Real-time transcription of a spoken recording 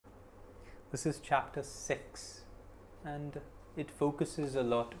This is chapter 6, and it focuses a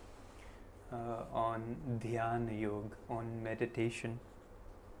lot on dhyana yoga, on meditation,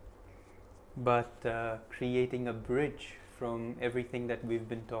 but creating a bridge from everything that we've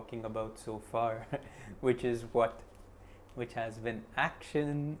been talking about so far, which has been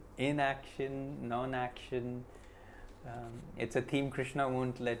action, inaction, non-action. It's a theme Krishna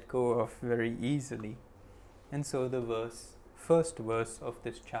won't let go of very easily. And so the first verse of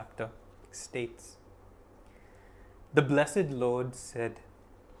this chapter states, "The Blessed Lord said,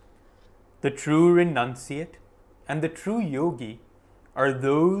 the true renunciate and the true yogi are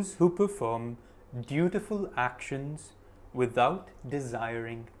those who perform dutiful actions without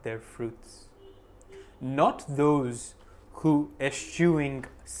desiring their fruits. Not those who, eschewing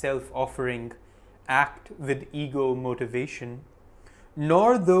self-offering, act with ego motivation,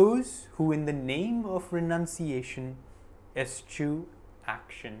 nor those who in the name of renunciation eschew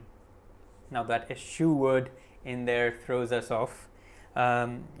action." Now that eschew word in there throws us off.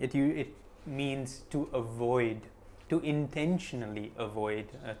 It means to avoid, to intentionally avoid.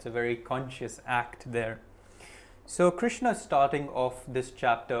 It's a very conscious act there. So Krishna is starting off this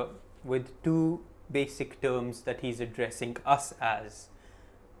chapter with two basic terms that he's addressing us as,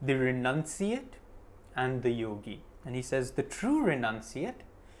 the renunciate and the yogi. And he says the true renunciate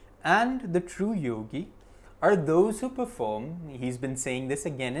and the true yogi are those who perform, he's been saying this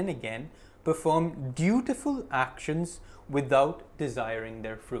again and again, perform dutiful actions without desiring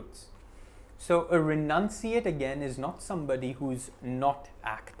their fruits. So a renunciate again is not somebody who's not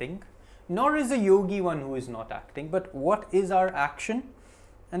acting, nor is a yogi one who is not acting, but what is our action?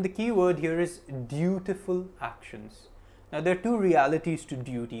 And the key word here is dutiful actions. Now there are two realities to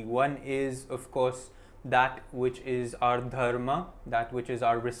duty. One is, of course, that which is our dharma, that which is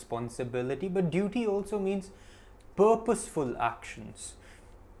our responsibility, but duty also means purposeful actions.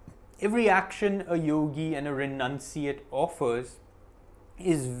 Every action a yogi and a renunciate offers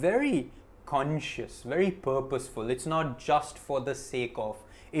is very conscious, very purposeful. It's not just for the sake of,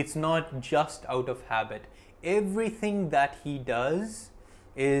 it's not just out of habit. Everything that he does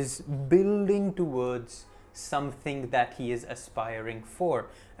is building towards something that he is aspiring for.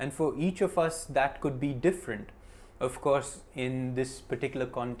 And for each of us, that could be different. Of course, in this particular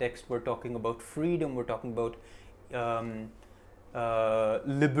context, we're talking about freedom, we're talking about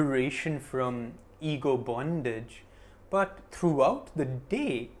liberation from ego bondage, but throughout the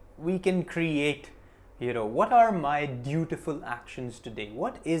day we can create, what are my dutiful actions today?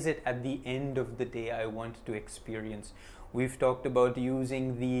 What is it at the end of the day I want to experience? We've talked about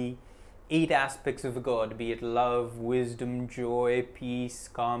using the 8 aspects of God, be it love, wisdom, joy, peace,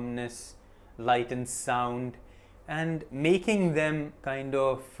 calmness, light and sound, and making them kind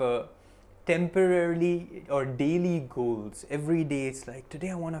of temporarily or daily goals. Every day it's like,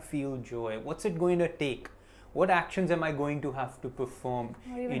 today I want to feel joy. What's it going to take? What actions am I going to have to perform?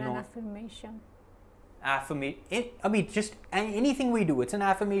 Or even an affirmation. Just anything we do. It's an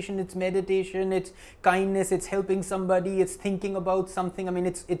affirmation, it's meditation, it's kindness, it's helping somebody, it's thinking about something.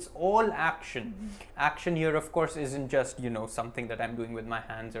 It's all action. Mm-hmm. Action here, of course, isn't just, something that I'm doing with my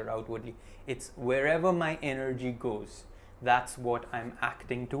hands or outwardly. It's wherever my energy goes, that's what I'm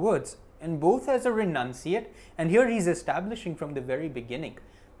acting towards. And both as a renunciate, and here he's establishing from the very beginning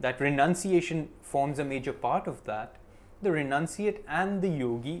that renunciation forms a major part of that. The renunciate and the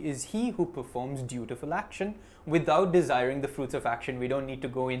yogi is he who performs dutiful action without desiring the fruits of action. We don't need to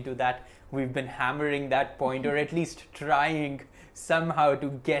go into that. We've been hammering that point, or at least trying somehow to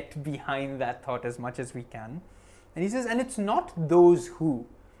get behind that thought as much as we can. And he says, and it's not those who.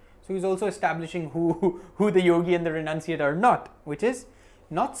 So he's also establishing who the yogi and the renunciate are not, which is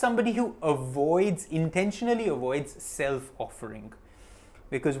not somebody who intentionally avoids self-offering.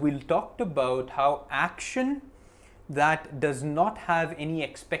 Because we talked about how action that does not have any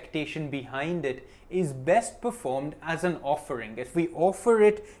expectation behind it is best performed as an offering. If we offer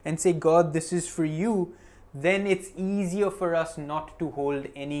it and say, God, this is for you, then it's easier for us not to hold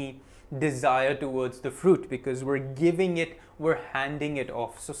any desire towards the fruit, because we're giving it, we're handing it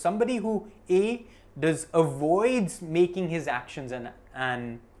off. So somebody who avoids making his actions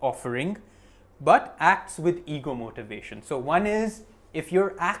an offering, but acts with ego motivation. So one is, if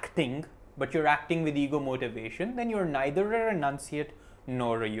you're acting, but you're acting with ego motivation, then you're neither a renunciate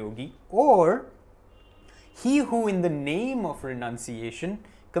nor a yogi. Or he who in the name of renunciation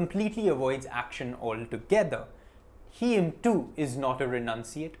completely avoids action altogether, he too is not a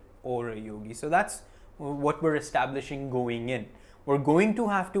renunciate or a yogi. So that's what we're establishing going in. We're going to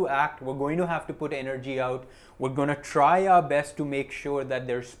have to act, we're going to have to put energy out, we're going to try our best to make sure that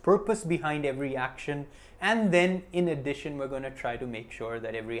there's purpose behind every action, And then in addition, we're going to try to make sure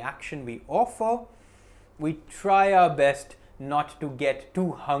that every action we offer, we try our best not to get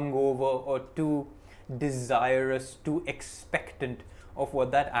too hungover or too desirous, too expectant of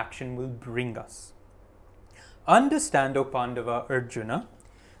what that action will bring us. Understand, O Pandava Arjuna,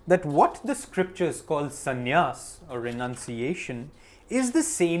 that what the scriptures call sannyas or renunciation is the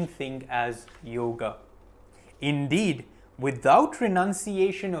same thing as yoga. Indeed, without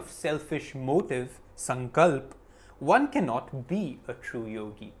renunciation of selfish motive, sankalp, one cannot be a true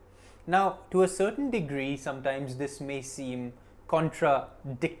yogi. Now, to a certain degree, sometimes this may seem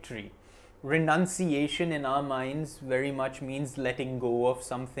contradictory. Renunciation in our minds very much means letting go of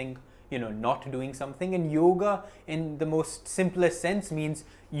something, not doing something. And yoga, in the most simplest sense, means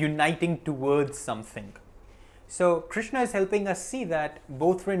uniting towards something. So Krishna is helping us see that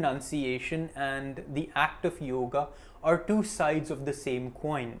both renunciation and the act of yoga are two sides of the same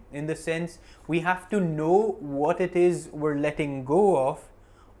coin. In the sense, we have to know what it is we're letting go of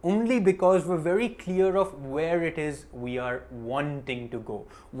only because we're very clear of where it is we are wanting to go,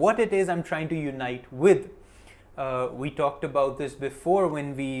 what it is I'm trying to unite with. We talked about this before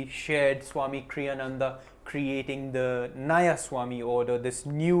when we shared Swami Kriyananda creating the Naya Swami order, this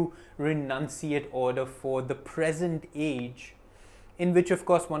new renunciate order for the present age, in which of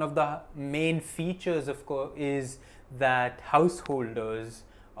course one of the main features of course is that householders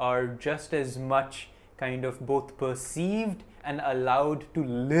are just as much kind of both perceived and allowed to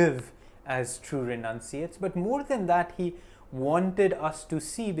live as true renunciates. But more than that, he wanted us to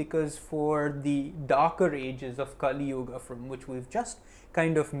see, because for the darker ages of Kali Yuga, from which we've just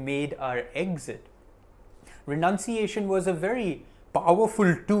kind of made our exit, renunciation was a very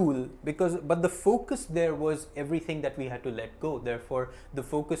powerful tool, but the focus there was everything that we had to let go. Therefore, the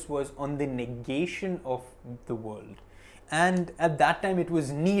focus was on the negation of the world. And at that time it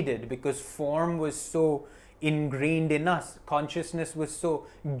was needed, because form was so ingrained in us, consciousness was so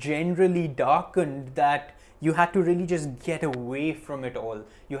generally darkened, that you had to really just get away from it all.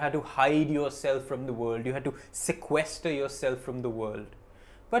 You had to hide yourself from the world. You had to sequester yourself from the world.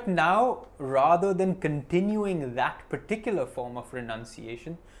 But now, rather than continuing that particular form of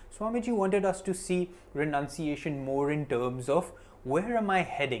renunciation, Swamiji wanted us to see renunciation more in terms of, where am I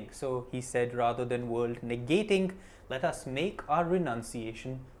heading? So he said, rather than world negating, let us make our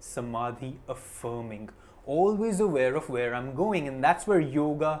renunciation samadhi affirming, always aware of where I'm going. And that's where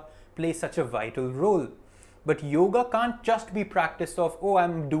yoga plays such a vital role. But yoga can't just be practice of, oh,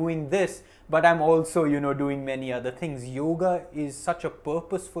 I'm doing this, but I'm also, doing many other things. Yoga is such a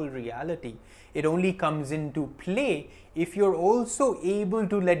purposeful reality. It only comes into play if you're also able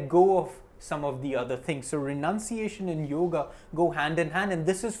to let go of some of the other things. So renunciation and yoga go hand in hand, and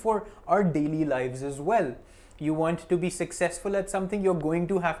this is for our daily lives as well. You want to be successful at something, you're going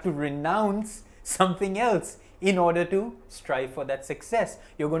to have to renounce something else in order to strive for that success.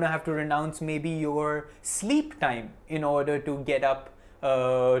 You're going to have to renounce maybe your sleep time in order to get up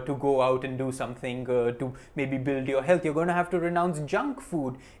to go out and do something, to maybe build your health. You're going to have to renounce junk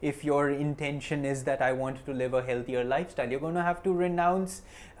food if your intention is that I want to live a healthier lifestyle. You're going to have to renounce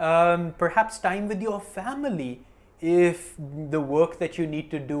perhaps time with your family if the work that you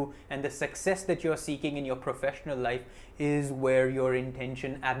need to do and the success that you're seeking in your professional life is where your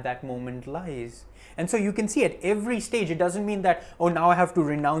intention at that moment lies. And so you can see at every stage, it doesn't mean that, oh, now I have to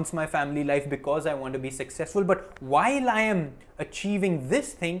renounce my family life because I want to be successful. But while I am achieving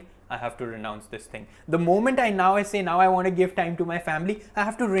this thing, I have to renounce this thing. The moment I say, now I want to give time to my family, I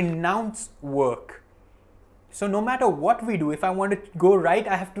have to renounce work. So no matter what we do, if I want to go right,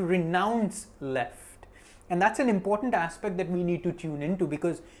 I have to renounce left. And that's an important aspect that we need to tune into,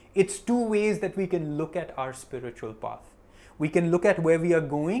 because it's two ways that we can look at our spiritual path. We can look at where we are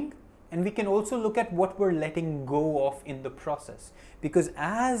going, and we can also look at what we're letting go of in the process. Because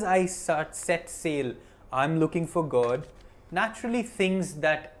as I set sail, I'm looking for God, naturally things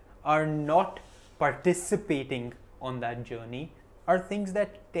that are not participating on that journey are things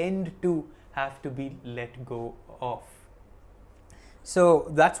that tend to have to be let go of. So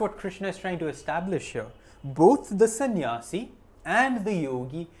that's what Krishna is trying to establish here. Both the sannyasi and the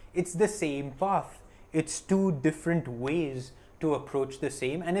yogi, it's the same path. It's two different ways to approach the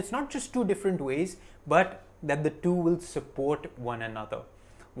same, and it's not just two different ways, but that the two will support one another.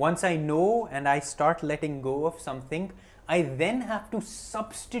 Once I know and I start letting go of something, I then have to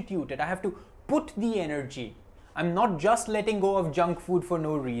substitute it. I have to put the energy. I'm not just letting go of junk food for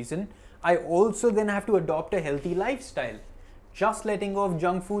no reason. I also then have to adopt a healthy lifestyle. Just letting go of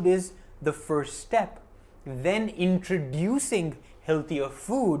junk food is the first step. Then introducing healthier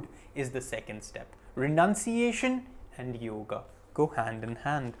food is the second step. Renunciation and yoga go hand in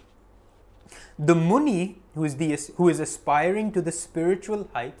hand. The Muni, who is aspiring to the spiritual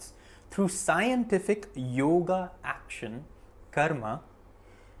heights through scientific yoga action, karma,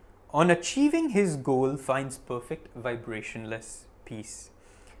 on achieving his goal finds perfect vibrationless peace.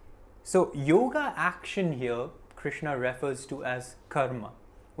 So yoga action here, Krishna refers to as karma,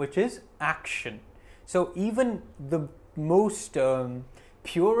 which is action. So even the most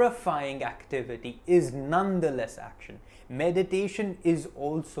purifying activity is nonetheless action. Meditation is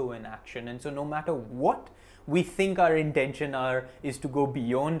also an action, and so no matter what we think our intention is to go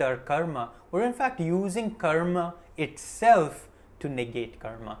beyond our karma, we're in fact using karma itself to negate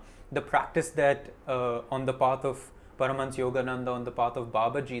karma. The practice that on the path of Paramahansa Yogananda, on the path of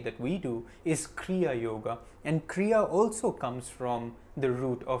Babaji, that we do is Kriya Yoga, and Kriya also comes from the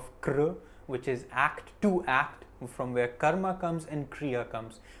root of Kr, which is act, to act, from where karma comes and kriya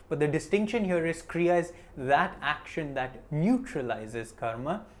comes. But the distinction here is kriya is that action that neutralizes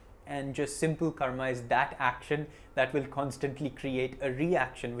karma, and just simple karma is that action that will constantly create a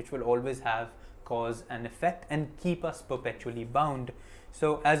reaction which will always have cause and effect and keep us perpetually bound.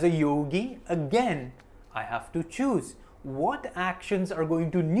 So as a yogi, again, I have to choose what actions are going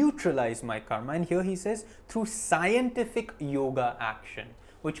to neutralize my karma, and here he says through scientific yoga action,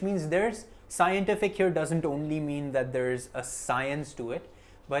 which means there's scientific here doesn't only mean that there's a science to it,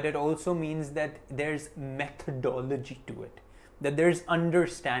 but it also means that there's methodology to it, that there's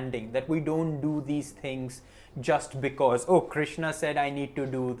understanding, that we don't do these things just because, oh, Krishna said I need to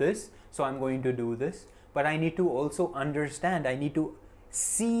do this, so I'm going to do this, but I need to also understand, I need to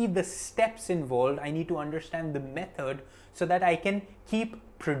see the steps involved, I need to understand the method so that I can keep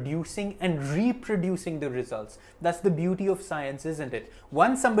producing and reproducing the results. That's the beauty of science, isn't it?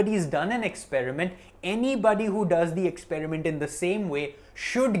 Once somebody has done an experiment, anybody who does the experiment in the same way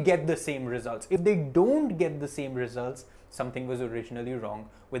should get the same results. If they don't get the same results, something was originally wrong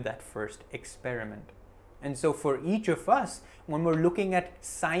with that first experiment. And so for each of us, when we're looking at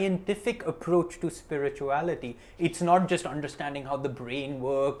scientific approach to spirituality, it's not just understanding how the brain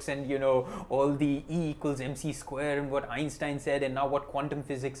works and, you know, all the E equals mc square and what Einstein said and now what quantum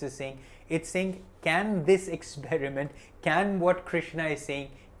physics is saying. It's saying, can this experiment, can what Krishna is saying,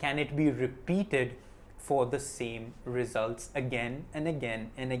 can it be repeated for the same results again and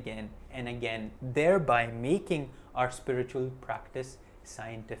again and again and again, thereby making our spiritual practice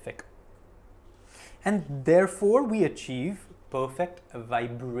scientific. And therefore we achieve perfect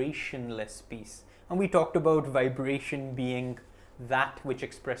vibrationless peace. And we talked about vibration being that which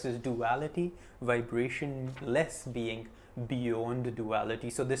expresses duality, vibrationless being beyond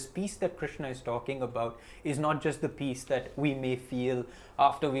duality. So this peace that Krishna is talking about is not just the peace that we may feel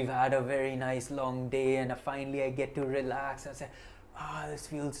after we've had a very nice long day and finally I get to relax and say, this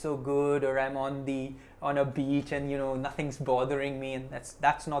feels so good, or I'm on a beach and, you know, nothing's bothering me, and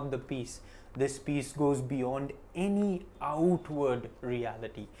that's not the peace. This peace goes beyond any outward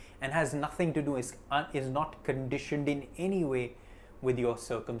reality and has nothing to do, is not conditioned in any way with your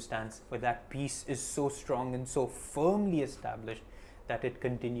circumstance, where that peace is so strong and so firmly established that it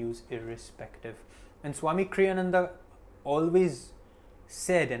continues irrespective. And Swami Kriyananda always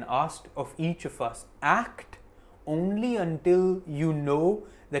said and asked of each of us, act only until you know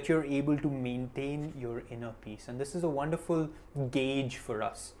that you're able to maintain your inner peace. And this is a wonderful gauge for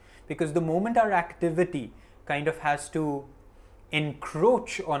us, because the moment our activity kind of has to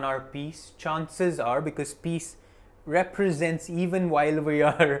encroach on our peace, chances are, because peace represents, even while we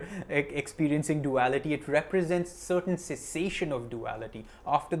are experiencing duality, it represents certain cessation of duality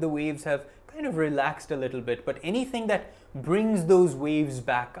after the waves have kind of relaxed a little bit. But anything that brings those waves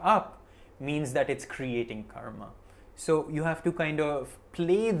back up means that it's creating karma. So you have to kind of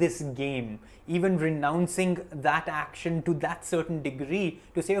play this game, even renouncing that action to that certain degree,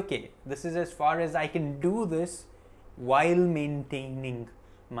 to say, okay, this is as far as I can do this while maintaining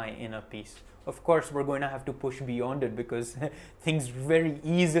my inner peace. Of course, we're going to have to push beyond it, because things very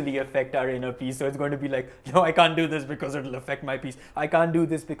easily affect our inner peace. So it's going to be like, no, I can't do this because it'll affect my peace. I can't do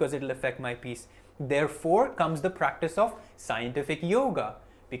this because it'll affect my peace. Therefore comes the practice of scientific yoga,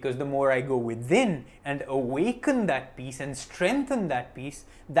 because the more I go within and awaken that peace and strengthen that peace,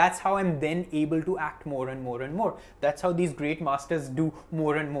 that's how I'm then able to act more and more and more. That's how these great masters do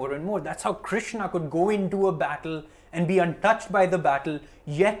more and more and more. That's how Krishna could go into a battle and be untouched by the battle,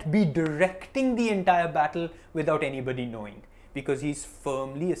 yet be directing the entire battle without anybody knowing, because he's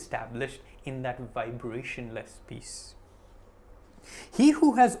firmly established in that vibrationless peace. He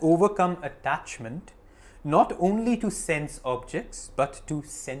who has overcome attachment not only to sense objects but to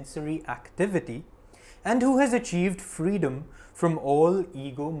sensory activity, and who has achieved freedom from all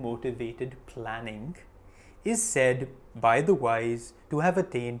ego-motivated planning, is said by the wise to have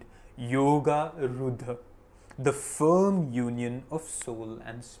attained yoga rudha, the firm union of soul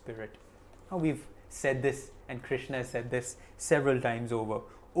and spirit. Now we've said this, and Krishna has said this several times over.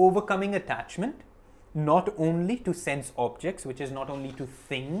 Overcoming attachment, not only to sense objects, which is not only to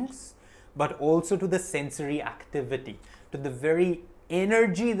things, but also to the sensory activity, to the very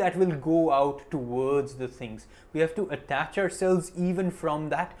energy that will go out towards the things. We have to attach ourselves even from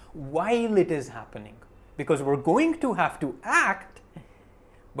that while it is happening, because we're going to have to act,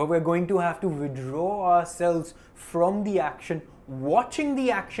 but we're going to have to withdraw ourselves from the action, watching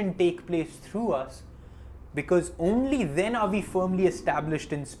the action take place through us, because only then are we firmly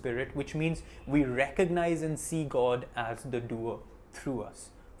established in spirit, which means we recognize and see God as the doer through us.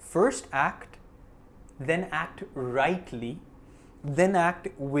 First act, then act rightly, then act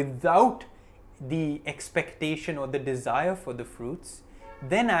without the expectation or the desire for the fruits,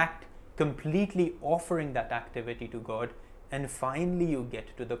 then act completely offering that activity to God, and finally you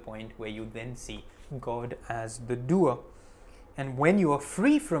get to the point where you then see God as the doer. And when you are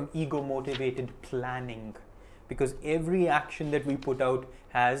free from ego-motivated planning, because every action that we put out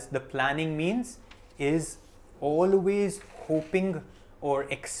has, the planning means is always hoping or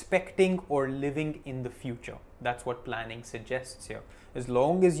expecting or living in the future. That's what planning suggests here. As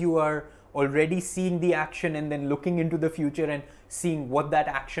long as you are already seeing the action and then looking into the future and seeing what that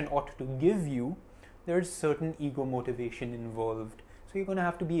action ought to give you, there's certain ego motivation involved. So you're going to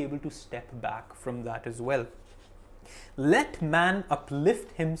have to be able to step back from that as well. Let man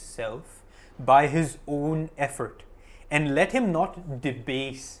uplift himself by his own effort, and let him not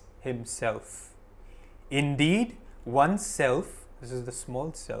debase himself. Indeed, oneself, this is the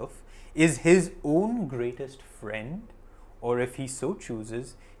small self, is his own greatest friend, or if he so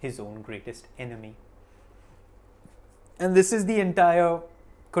chooses, his own greatest enemy. And this is the entire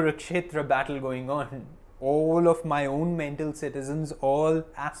Kurukshetra battle going on. All of my own mental citizens, all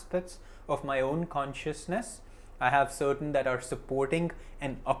aspects of my own consciousness. I have certain that are supporting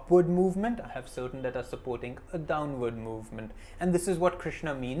an upward movement. I have certain that are supporting a downward movement. And this is what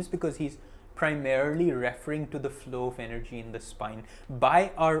Krishna means, because he's primarily referring to the flow of energy in the spine.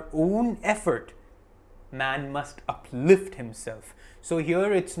 By our own effort, man must uplift himself. So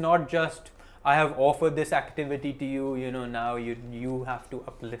here it's not just, I have offered this activity to you, now you have to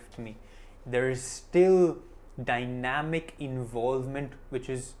uplift me. There is still dynamic involvement, which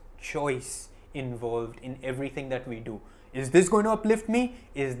is choice involved in everything that we do. Is this going to uplift me?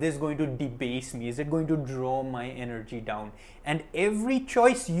 Is this going to debase me? Is it going to draw my energy down? And every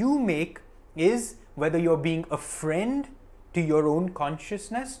choice you make is whether you're being a friend to your own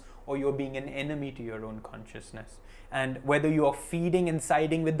consciousness or you're being an enemy to your own consciousness. And whether you're feeding and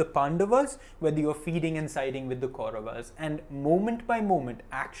siding with the Pandavas, whether you're feeding and siding with the Kauravas. And moment by moment,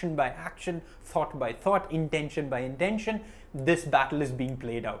 action by action, thought by thought, intention by intention, this battle is being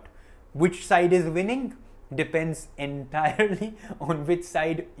played out. Which side is winning depends entirely on which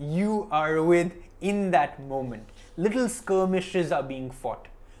side you are with in that moment. Little skirmishes are being fought,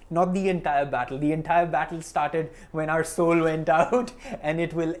 not the entire battle. The entire battle started when our soul went out, and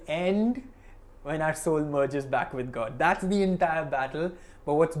it will end when our soul merges back with God. That's the entire battle.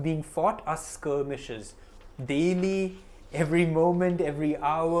 But what's being fought are skirmishes. Daily, every moment, every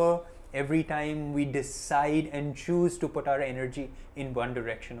hour, every time we decide and choose to put our energy in one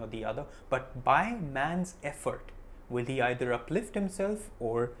direction or the other. But by man's effort, will he either uplift himself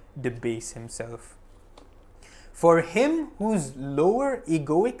or debase himself? For him whose lower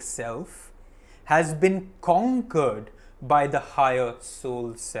egoic self has been conquered by the higher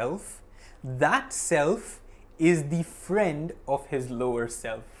soul self, that self is the friend of his lower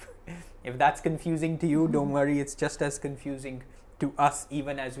self. If that's confusing to you, don't worry, it's just as confusing to us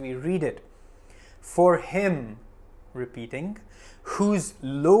even as we read it. For him, repeating, whose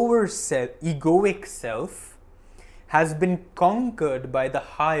lower self, egoic self, has been conquered by the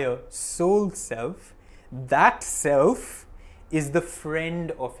higher soul self, that self is the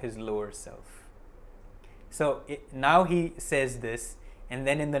friend of his lower self. So now he says this, and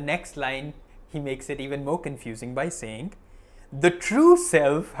then in the next line, he makes it even more confusing by saying, the true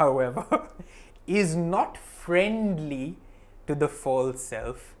self, however, is not friendly to the false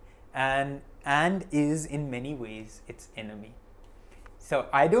self and is in many ways its enemy. So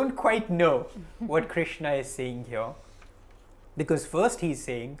I don't quite know what Krishna is saying here, because first he's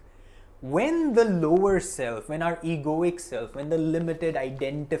saying, when the lower self, when our egoic self, when the limited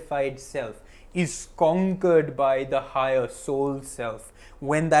identified self is conquered by the higher soul self,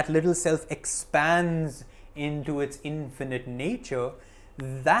 when that little self expands into its infinite nature,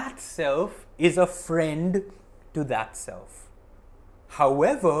 that self is a friend to that self.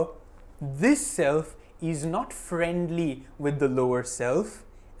 However, this self is not friendly with the lower self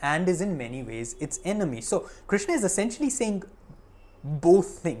and is in many ways its enemy. So Krishna is essentially saying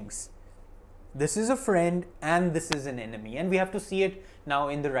both things. This is a friend and this is an enemy, and we have to see it now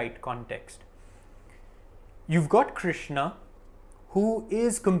in the right context. You've got Krishna, who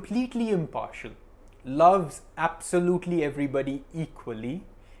is completely impartial, loves absolutely everybody equally,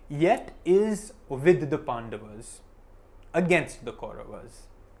 yet is with the Pandavas against the Kauravas.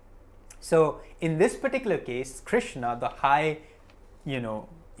 So in this particular case, Krishna, the high,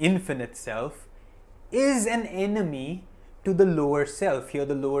 infinite self, is an enemy to the lower self. Here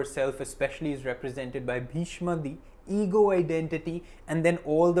the lower self especially is represented by Bhishma, the ego identity, and then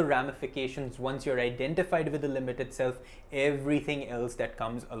all the ramifications. Once you're identified with the limited self, everything else that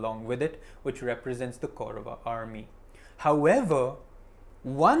comes along with it, which represents the Kaurava army. However,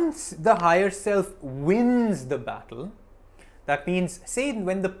 once the higher self wins the battle, that means, say,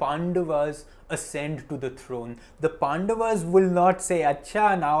 when the Pandavas ascend to the throne, the Pandavas will not say,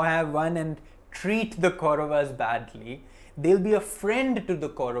 Acha, now I have won, and treat the Kauravas badly. They'll be a friend to the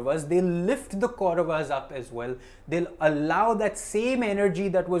Kauravas. They'll lift the Kauravas up as well. They'll allow that same energy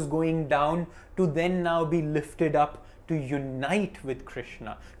that was going down to then now be lifted up, to unite with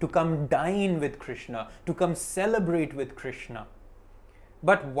Krishna, to come dine with Krishna, to come celebrate with Krishna.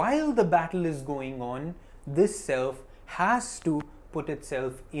 But while the battle is going on, this self has to put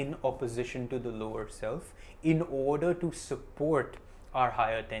itself in opposition to the lower self in order to support our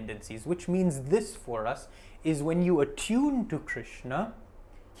higher tendencies, which means this for us is when you attune to Krishna,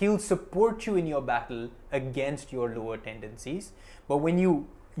 he'll support you in your battle against your lower tendencies. But when you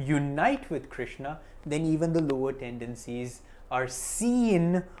unite with Krishna, then even the lower tendencies are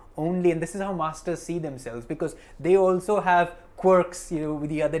seen only, and this is how masters see themselves, because they also have quirks.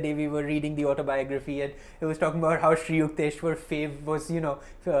 The other day we were reading the autobiography, and it was talking about how Sri Yukteswar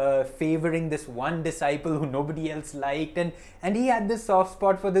was favoring this one disciple who nobody else liked, and he had this soft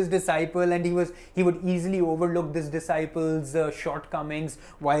spot for this disciple, and he would easily overlook this disciple's shortcomings,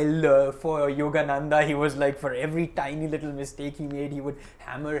 while for Yogananda he was like, for every tiny little mistake he made, he would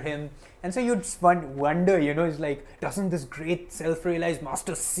hammer him. And so you'd wonder, it's like, doesn't this great self-realized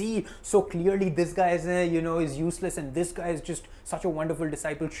master see so clearly this guy is useless, and this guy is just such a wonderful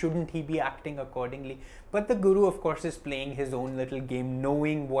disciple? Shouldn't he be acting accordingly? But the guru, of course, is playing his own little game,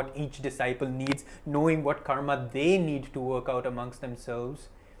 knowing what each disciple needs, knowing what karma they need to work out amongst themselves.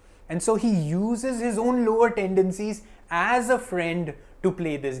 And so he uses his own lower tendencies as a friend to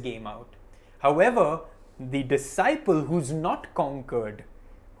play this game out. However, the disciple who's not conquered,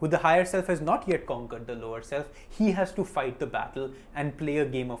 who the higher self has not yet conquered the lower self, he has to fight the battle and play a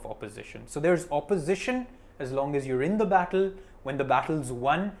game of opposition. So there's opposition as long as you're in the battle. When the battle's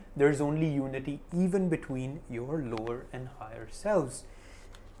won, there's only unity even between your lower and higher selves.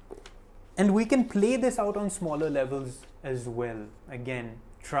 And we can play this out on smaller levels as well. Again,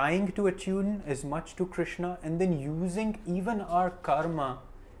 trying to attune as much to Krishna, and then using even our karma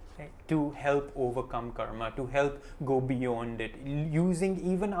to help overcome karma, to help go beyond it, using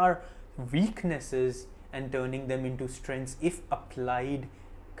even our weaknesses and turning them into strengths if applied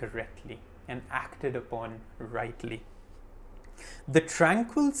correctly and acted upon rightly. The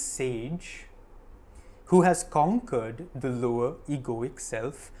tranquil sage who has conquered the lower egoic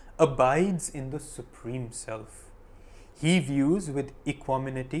self abides in the supreme self. He views with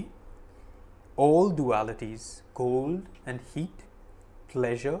equanimity all dualities, cold and heat,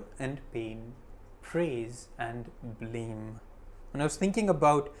 pleasure and pain, praise and blame. When I was thinking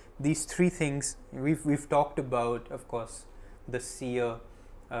about these three things, we've talked about, of course, the seer,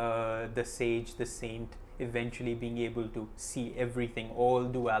 the sage, the saint, eventually being able to see everything, all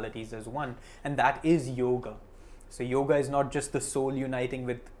dualities as one, and that is yoga. So yoga is not just the soul uniting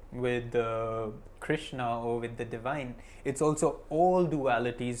with Krishna or with the divine, it's also all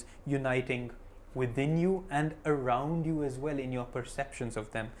dualities uniting within you and around you as well in your perceptions of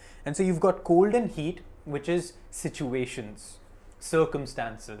them. And so you've got cold and heat, which is situations,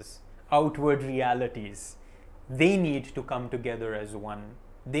 circumstances, outward realities. They need to come together as one.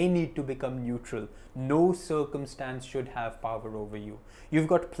 They need to become neutral. No circumstance should have power over you. You've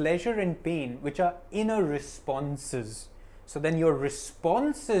got pleasure and pain, which are inner responses. So then your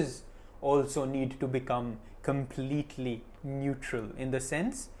responses also need to become completely neutral, in the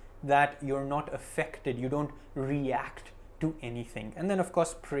sense that you're not affected, you don't react to anything. And then, of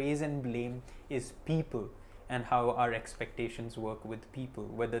course, praise and blame is people and how our expectations work with people,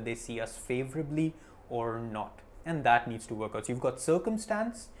 whether they see us favorably or not. And that needs to work out. So you've got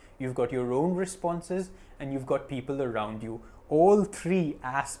circumstance, you've got your own responses, and you've got people around you. All three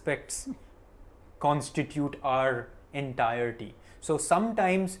aspects constitute our entirety. So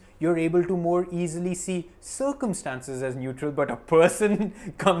sometimes you're able to more easily see circumstances as neutral, but a person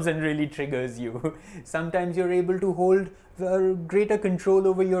comes and really triggers you. Sometimes you're able to hold greater control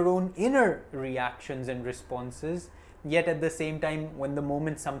over your own inner reactions and responses, yet at the same time, when the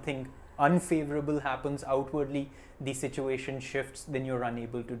moment something unfavorable happens outwardly, the situation shifts, then you're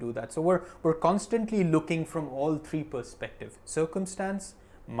unable to do that. So we're constantly looking from all three perspectives: circumstance,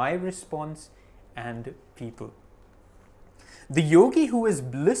 my response, and people. The yogi who is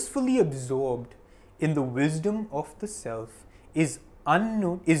blissfully absorbed in the wisdom of the self is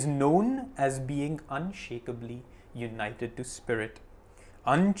known as being unshakably united to spirit.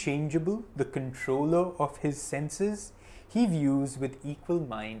 Unchangeable, the controller of his senses, he views with equal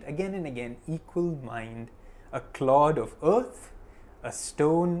mind, again and again, equal mind, a clod of earth, a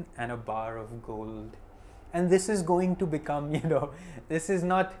stone, and a bar of gold. And this is going to become, this is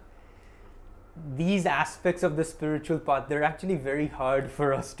not, these aspects of the spiritual path, they're actually very hard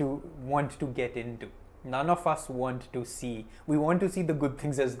for us to want to get into. None of us want to see. We want to see the good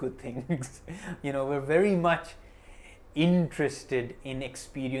things as good things. We're very much interested in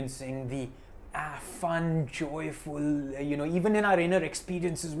experiencing the fun, joyful, even in our inner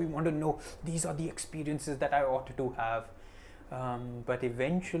experiences, we want to know these are the experiences that I ought to have. But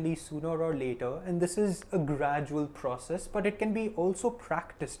eventually, sooner or later, and this is a gradual process, but it can be also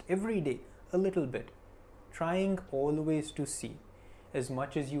practiced every day, a little bit, trying always to see as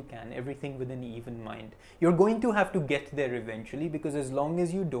much as you can everything with an even mind. You're going to have to get there eventually, because as long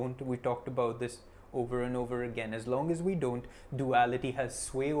as you don't, we talked about this over and over again, as long as we don't, duality has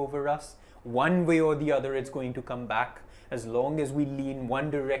sway over us. One way or the other, it's going to come back. As long as we lean one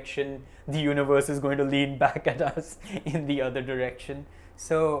direction, the universe is going to lean back at us in the other direction.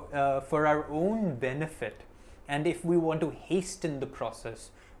 So for our own benefit, and if we want to hasten the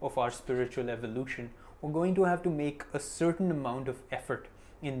process of our spiritual evolution, we're going to have to make a certain amount of effort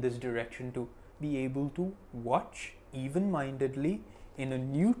in this direction to be able to watch even-mindedly, in a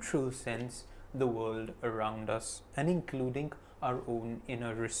neutral sense, the world around us, and including our own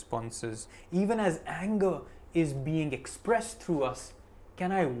inner responses. Even as anger is being expressed through us,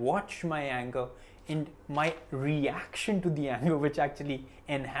 can I watch my anger and my reaction to the anger, which actually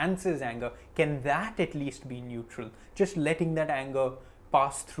enhances anger, can that at least be neutral? Just letting that anger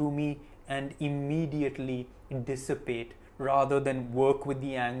pass through me and immediately dissipate, rather than work with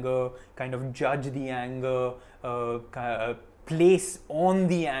the anger, kind of judge the anger, place on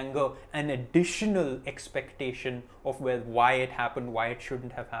the anger an additional expectation of why it happened, why it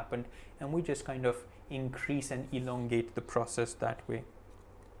shouldn't have happened, and we just kind of increase and elongate the process that way.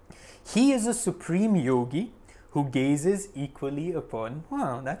 He is a supreme yogi who gazes equally upon,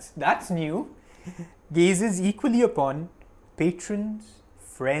 wow, that's new, gazes equally upon patrons,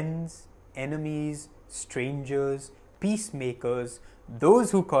 friends, enemies, strangers, peacemakers,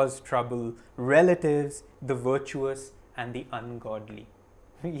 those who cause trouble, relatives, the virtuous, and the ungodly.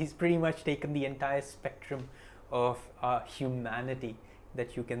 He's pretty much taken the entire spectrum of humanity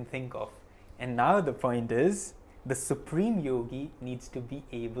that you can think of. And now the point is, the supreme yogi needs to be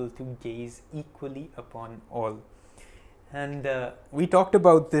able to gaze equally upon all. And we talked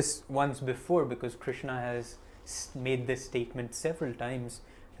about this once before, because Krishna has made this statement several times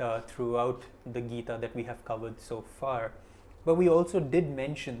throughout the Gita that we have covered so far. But we also did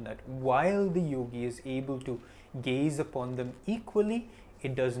mention that while the yogi is able to gaze upon them equally,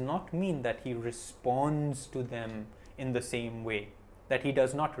 it does not mean that he responds to them in the same way, that he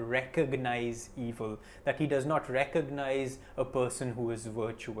does not recognize evil, that he does not recognize a person who is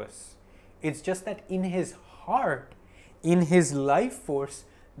virtuous. It's just that in his heart, in his life force,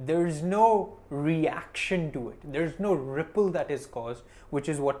 there's no reaction to it. There's no ripple that is caused, which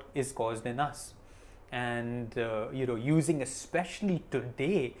is what is caused in us. And using especially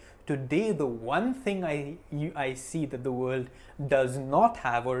today, the one thing I see that the world does not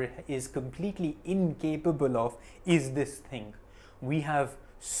have, or is completely incapable of, is this thing. We have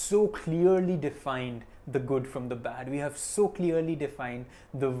so clearly defined the good from the bad. We have so clearly defined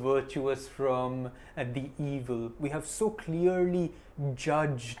the virtuous from the evil. We have so clearly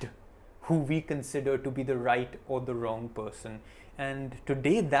judged who we consider to be the right or the wrong person. And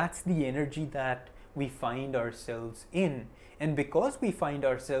today, that's the energy that we find ourselves in. And because we find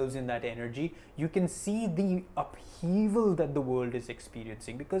ourselves in that energy, you can see the upheaval that the world is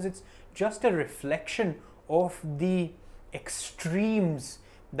experiencing, because it's just a reflection of the extremes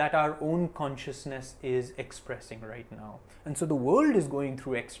that our own consciousness is expressing right now. And so the world is going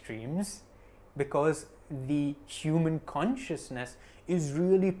through extremes because the human consciousness is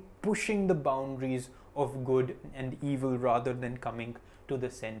really pushing the boundaries of good and evil rather than coming to the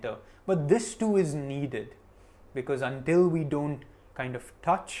center. But this too is needed. because until we don't kind of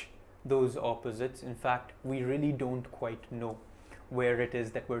touch those opposites, in fact, we really don't quite know where it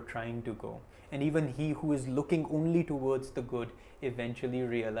is that we're trying to go. And even he who is looking only towards the good eventually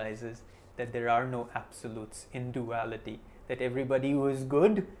realizes that there are no absolutes in duality, that everybody who is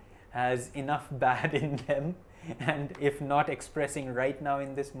good has enough bad in them, and if not expressing right now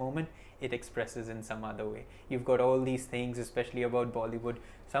in this moment, it expresses in some other way. You've got all these things, especially about Bollywood,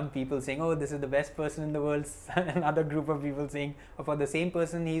 some people saying, oh, this is the best person in the world, another group of people saying, oh, for the same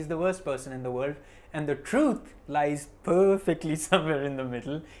person, he's the worst person in the world. And the truth lies perfectly somewhere in the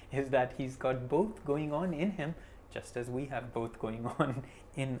middle, is that he's got both going on in him, just as we have both going on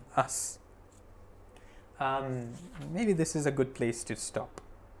in us. Maybe this is a good place to stop.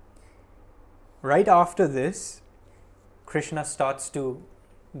 Right after this, Krishna starts to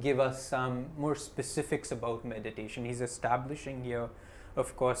give us some more specifics about meditation. He's establishing here,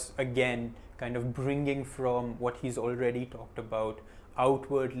 of course, again, kind of bringing from what he's already talked about,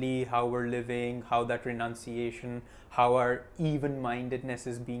 outwardly, how we're living, how that renunciation, how our even-mindedness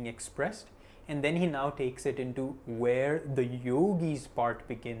is being expressed. And then he now takes it into where the yogi's part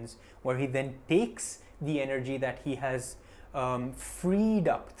begins, where he then takes the energy that he has freed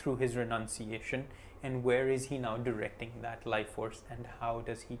up through his renunciation, and where is he now directing that life force, and how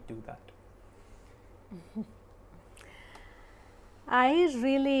does he do that? I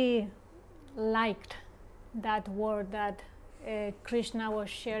really liked that word that Krishna was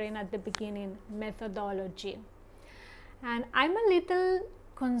sharing at the beginning, methodology. And I'm a little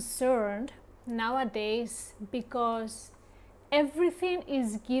concerned nowadays because everything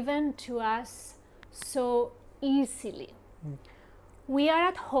is given to us so easily. We are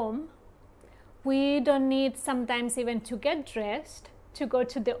at home. We don't need sometimes even to get dressed to go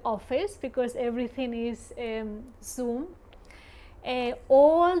to the office because everything is Zoom.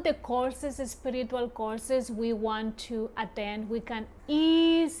 All the courses, spiritual courses we want to attend, we can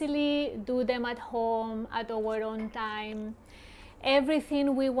easily do them at home at our own time.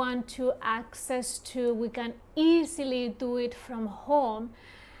 Everything we want to access to, we can easily do it from home.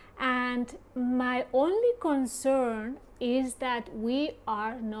 And my only concern is that we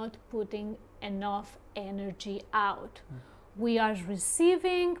are not putting enough energy out. We are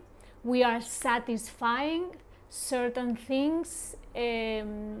receiving, we are satisfying certain things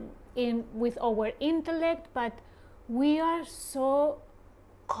with our intellect, but we are so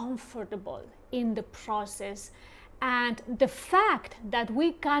comfortable in the process. And the fact that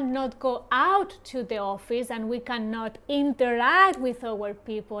we cannot go out to the office and we cannot interact with our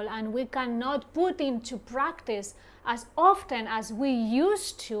people and we cannot put into practice as often as we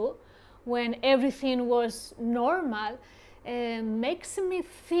used to when everything was normal, makes me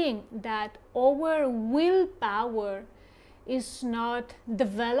think that our willpower is not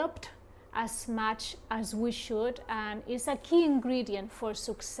developed as much as we should, and is a key ingredient for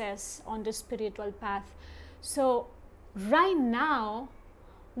success on the spiritual path. So right now,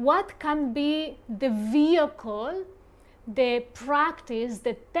 what can be the vehicle, the practice,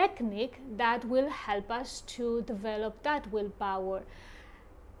 the technique that will help us to develop that willpower?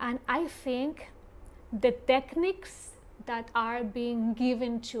 And I think the techniques that are being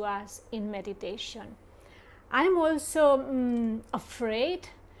given to us in meditation. I'm also afraid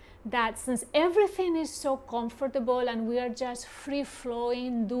that since everything is so comfortable and we are just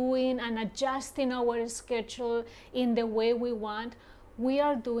free-flowing, doing and adjusting our schedule in the way we want, we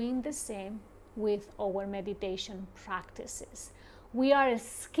are doing the same with our meditation practices. We are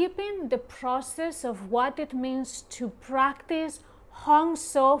skipping the process of what it means to practice Hong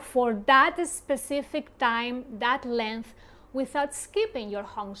So for that specific time, that length, without skipping your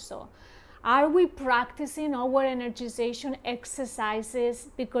Hong So. Are we practicing our energization exercises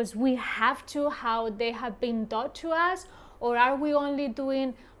because we have to, how they have been taught to us, or are we only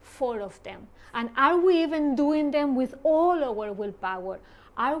doing 4 of them? And are we even doing them with all our willpower?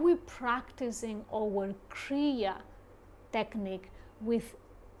 Are we practicing our Kriya technique with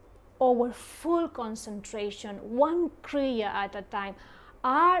our full concentration, one Kriya at a time?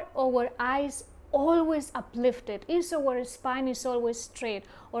 Are our eyes always uplifted? Is our spine is always straight,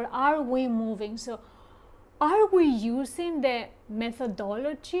 or are we moving? So are we using the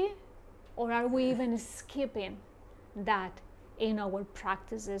methodology, or are we even skipping that in our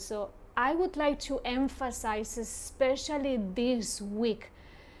practices? So I would like to emphasize, especially this week,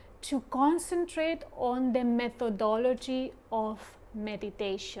 to concentrate on the methodology of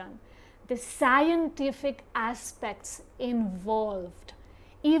meditation, the scientific aspects involved,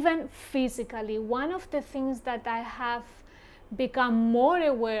 even physically. One of the things that I have become more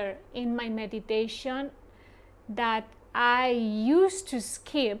aware in my meditation that I used to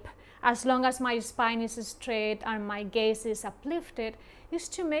skip, as long as my spine is straight and my gaze is uplifted, is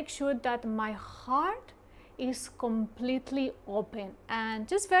to make sure that my heart is completely open. And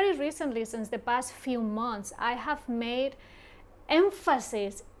just very recently, since the past few months, I have made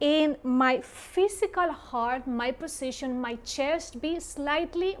emphasis in my physical heart, my position, my chest be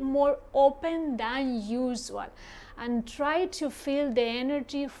slightly more open than usual, and try to feel the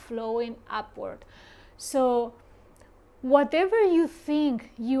energy flowing upward. So whatever you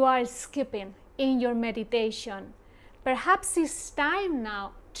think you are skipping in your meditation, perhaps it's time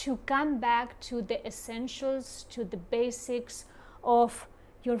now to come back to the essentials, to the basics of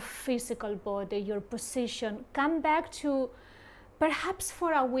your physical body, your position. Come back to, perhaps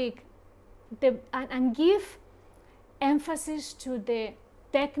for a week, and give emphasis to the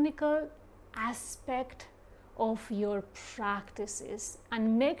technical aspect of your practices,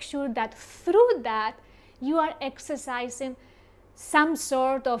 and make sure that through that you are exercising some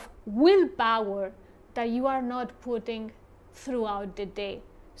sort of willpower that you are not putting throughout the day.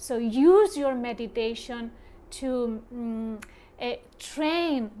 So use your meditation to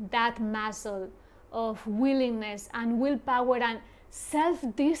train that muscle of willingness and willpower and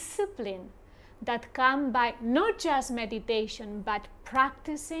self-discipline that come by not just meditation, but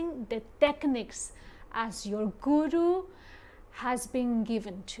practicing the techniques as your guru has been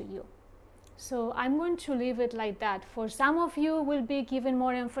given to you. So I'm going to leave it like that. For some of you, will be giving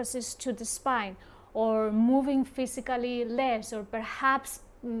more emphasis to the spine, or moving physically less, or perhaps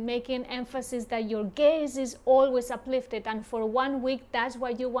making emphasis that your gaze is always uplifted, and for 1 week that's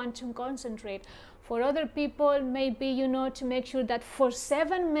what you want to concentrate. For other people, maybe, to make sure that for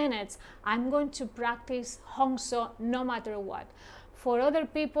 7 minutes I'm going to practice Hong So no matter what. For other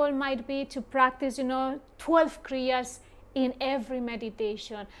people, might be to practice 12 kriyas in every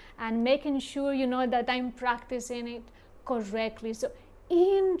meditation, and making sure that I'm practicing it correctly. So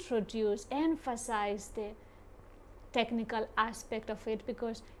emphasize the technical aspect of it,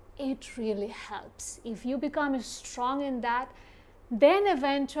 because it really helps. If you become strong in that, then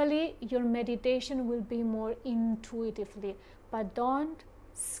eventually your meditation will be more intuitively. But don't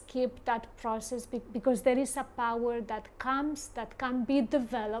skip that process, because there is a power that can be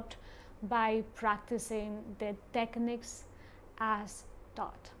developed by practicing the techniques as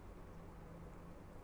taught.